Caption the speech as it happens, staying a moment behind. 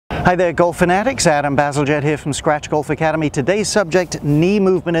Hi there, Golf Fanatics. Adam Bazalgette here from Scratch Golf Academy. Today's subject, knee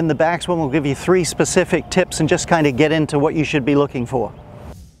movement in the backswing. We'll give you 3 specific tips and just kind of get into what you should be looking for.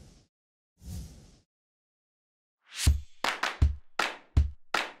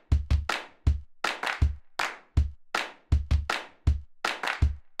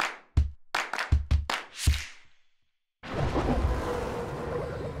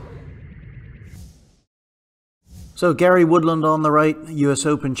 So Gary Woodland on the right, US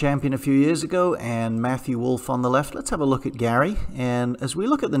Open champion a few years ago, and Matthew Wolff on the left. Let's have a look at Gary. And as we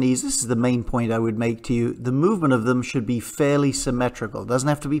look at the knees, this is the main point I would make to you. The movement of them should be fairly symmetrical. It doesn't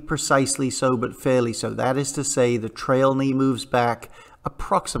have to be precisely so, but fairly so. That is to say, the trail knee moves back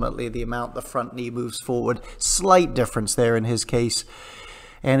approximately the amount the front knee moves forward. Slight difference there in his case.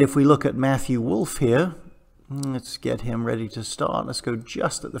 And if we look at Matthew Wolff here, let's get him ready to start. Let's go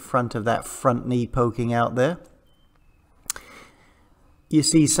just at the front of that front knee poking out there. You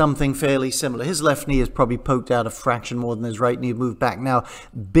see something fairly similar. His left knee is probably poked out a fraction more than his right knee moved back. Now,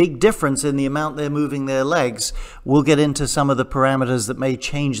 big difference in the amount they're moving their legs. We'll get into some of the parameters that may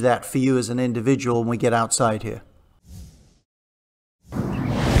change that for you as an individual when we get outside here.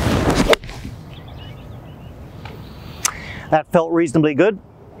 That felt reasonably good.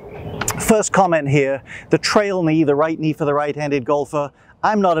 First comment here, the trail knee, the right knee for the right-handed golfer.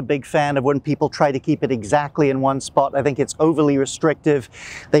 I'm not a big fan of when people try to keep it exactly in one spot. I think it's overly restrictive.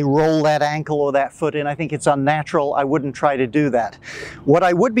 They roll that ankle or that foot in. I think it's unnatural. I wouldn't try to do that. What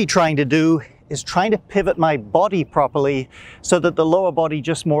I would be trying to do is trying to pivot my body properly so that the lower body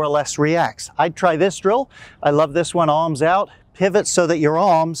just more or less reacts. I'd try this drill. I love this one, arms out. Pivot so that your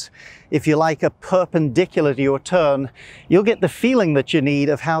arms, if you like, are perpendicular to your turn. You'll get the feeling that you need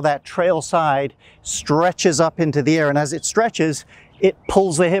of how that trail side stretches up into the air. And as it stretches, it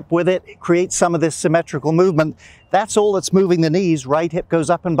pulls the hip with it. It creates some of this symmetrical movement. That's all that's moving the knees. Right hip goes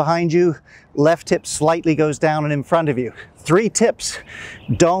up and behind you. Left hip slightly goes down and in front of you. 3 tips.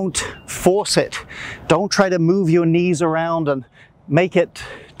 Don't force it. Don't try to move your knees around and make it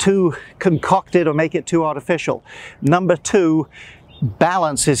too concocted or make it too artificial. Number 2,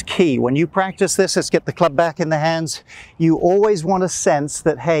 balance is key. When you practice this, let's get the club back in the hands. You always want to sense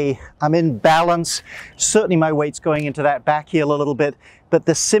that, hey, I'm in balance. Certainly my weight's going into that back heel a little bit, but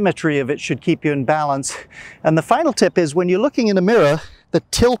the symmetry of it should keep you in balance. And the final tip is when you're looking in a mirror, the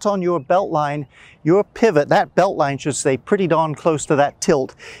tilt on your belt line, your pivot, that belt line should stay pretty darn close to that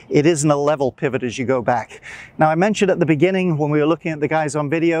tilt. It isn't a level pivot as you go back. Now, I mentioned at the beginning when we were looking at the guys on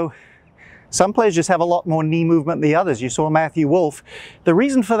video, some players just have a lot more knee movement than the others. You saw Matthew Wolff. The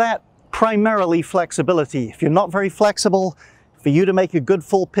reason for that, primarily flexibility. If you're not very flexible, for you to make a good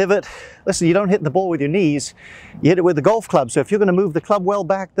full pivot, listen, you don't hit the ball with your knees, you hit it with the golf club. So if you're going to move the club well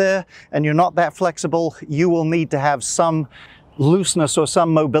back there and you're not that flexible, you will need to have some looseness or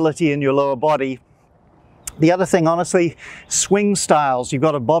some mobility in your lower body. The other thing, honestly, swing styles. You've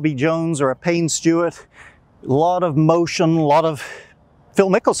got a Bobby Jones or a Payne Stewart, a lot of motion, a lot of Phil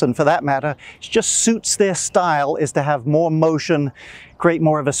Mickelson for that matter. It just suits their style is to have more motion, create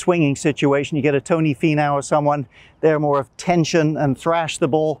more of a swinging situation. You get a Tony Finau or someone, they're more of tension and thrash the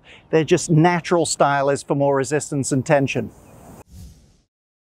ball. They're just natural style is for more resistance and tension.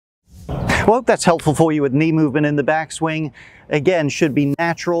 Well, I hope that's helpful for you with knee movement in the backswing. Again, should be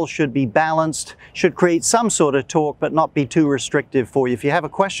natural, should be balanced, should create some sort of torque, but not be too restrictive for you. If you have a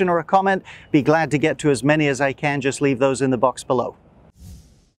question or a comment, be glad to get to as many as I can. Just leave those in the box below.